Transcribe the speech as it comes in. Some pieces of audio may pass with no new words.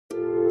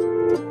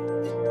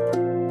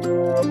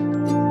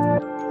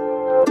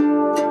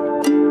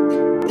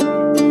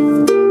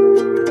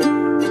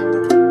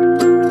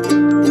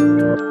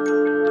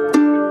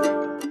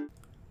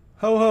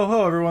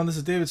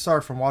David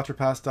Stark from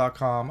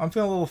WatcherPass.com. I'm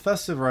feeling a little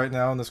festive right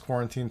now in this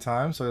quarantine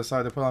time, so I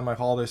decided to put on my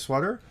holiday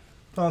sweater,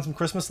 put on some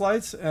Christmas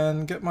lights,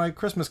 and get my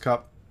Christmas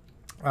cup.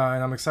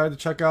 And I'm excited to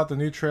check out the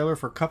new trailer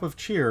for Cup of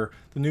Cheer,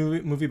 the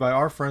new movie by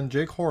our friend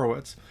Jake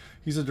Horowitz.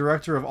 He's the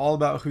director of All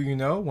About Who You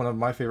Know, one of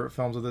my favorite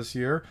films of this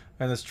year,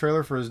 and this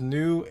trailer for his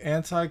new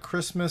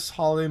anti-Christmas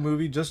holiday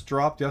movie just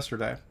dropped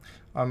yesterday.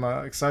 I'm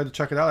excited to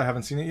check it out. I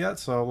haven't seen it yet,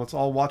 so let's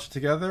all watch it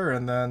together,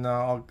 and then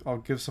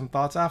I'll give some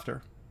thoughts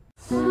after.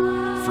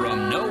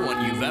 From no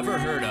one you've ever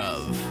heard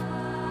of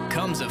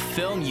comes a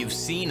film you've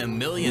seen a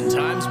million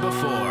times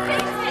before.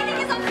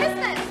 It's on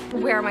Christmas!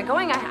 Where am I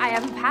going? I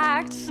haven't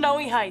packed.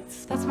 Snowy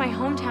Heights. That's my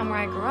hometown where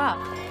I grew up.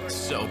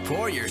 So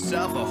pour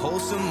yourself a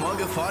wholesome mug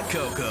of hot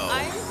cocoa.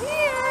 I'm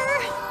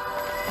here!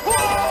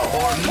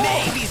 Or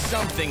maybe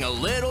something a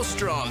little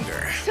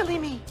stronger. Silly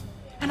me.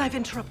 And I've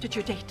interrupted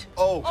your date.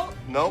 Oh,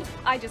 no.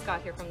 I just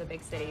got here from the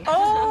big city.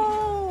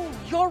 Oh,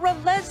 you're a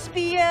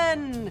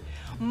lesbian.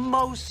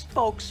 Most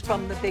folks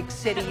from the big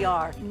city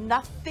are.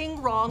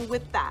 Nothing wrong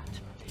with that.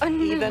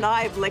 Even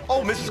I've licked...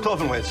 Oh, Mrs.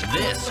 Clovenwitz.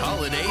 This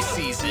holiday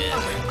season.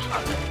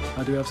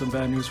 I do have some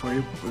bad news for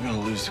you. We're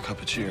gonna lose the Cup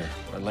of Cheer.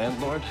 Our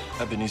landlord,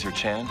 Ebenezer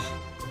Chan,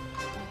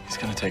 he's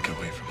gonna take it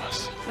away from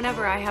us.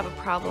 Whenever I have a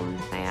problem,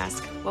 I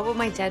ask, what would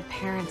my dead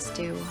parents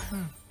do?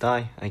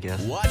 Die, I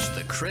guess. Watch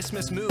the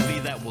Christmas movie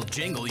that will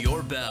jingle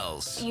your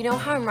bells. You know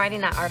how I'm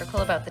writing that article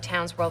about the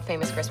town's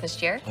world-famous Christmas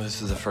cheer? Well,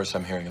 this is the first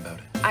I'm hearing about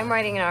it. I'm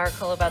writing an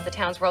article about the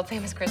town's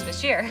world-famous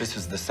Christmas cheer. This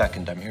is the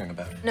second I'm hearing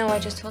about it. No, I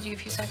just told you a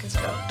few seconds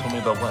ago. Told me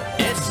about what?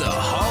 It's a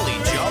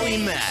holly jolly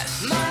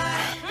mess.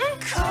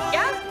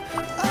 Yeah?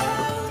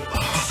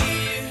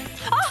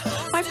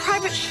 Oh, my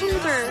private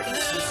shoulder.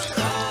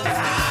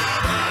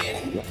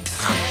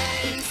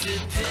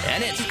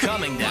 And it's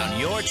coming down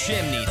your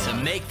chimney to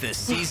make the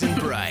season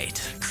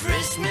bright.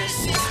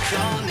 Christmas is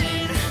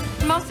coming.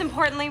 Most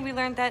importantly, we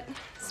learned that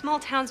small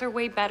towns are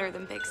way better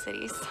than big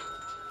cities.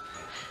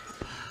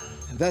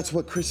 And that's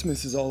what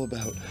Christmas is all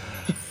about.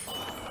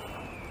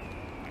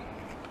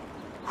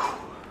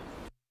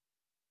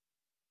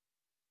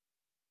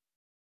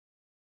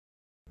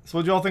 So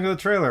what did y'all think of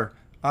the trailer?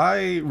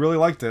 I really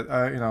liked it.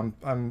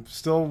 I'm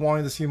still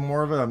wanting to see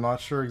more of it. I'm not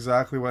sure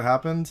exactly what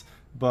happened,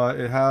 but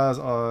it has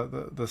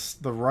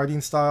the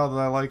writing style that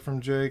I like from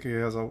Jake. He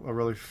has a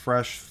really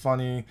fresh,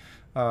 funny,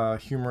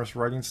 humorous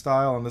writing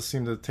style, and this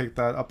seemed to take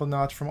that up a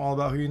notch from All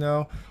About Who You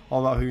Know.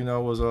 All About Who You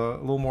Know was a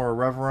little more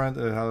irreverent.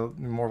 It had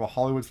more of a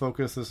Hollywood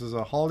focus. This is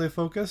a holiday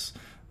focus.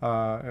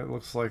 It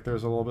looks like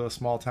there's a little bit of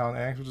small town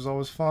angst, which is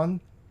always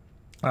fun.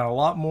 And a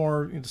lot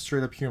more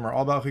straight up humor.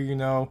 All About Who You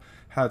Know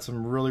had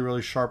some really,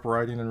 really sharp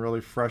writing and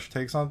really fresh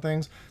takes on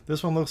things.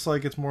 This one looks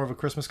like it's more of a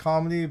Christmas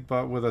comedy,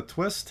 but with a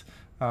twist.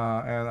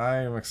 And I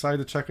am excited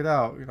to check it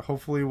out.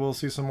 Hopefully we'll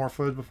see some more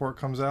footage before it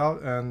comes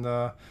out,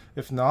 and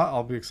if not,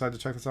 I'll be excited to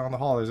check this out on the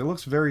holidays. It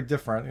looks very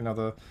different.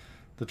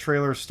 The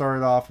trailer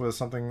started off with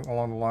something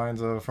along the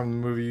lines of from the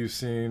movie you've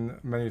seen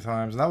many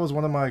times, and that was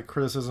one of my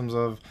criticisms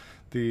of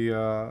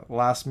the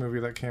last movie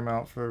that came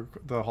out for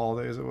the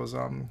holidays. It was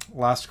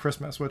Last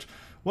Christmas, which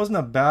wasn't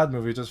a bad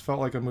movie. It just felt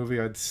like a movie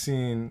I'd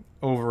seen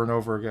over and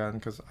over again,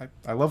 because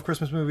I love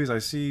Christmas movies. I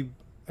see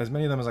as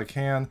many of them as I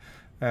can,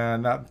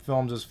 and that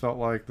film just felt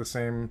like the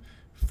same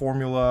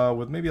formula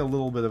with maybe a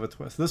little bit of a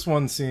twist. This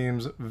one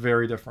seems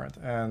very different,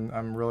 and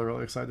I'm really,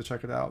 really excited to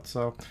check it out.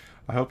 So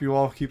I hope you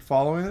all keep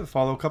following it.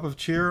 Follow Cup of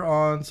Cheer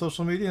on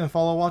social media, and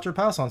follow Watch or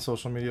Pass on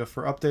social media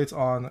for updates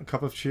on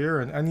Cup of Cheer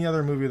and any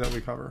other movie that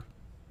we cover.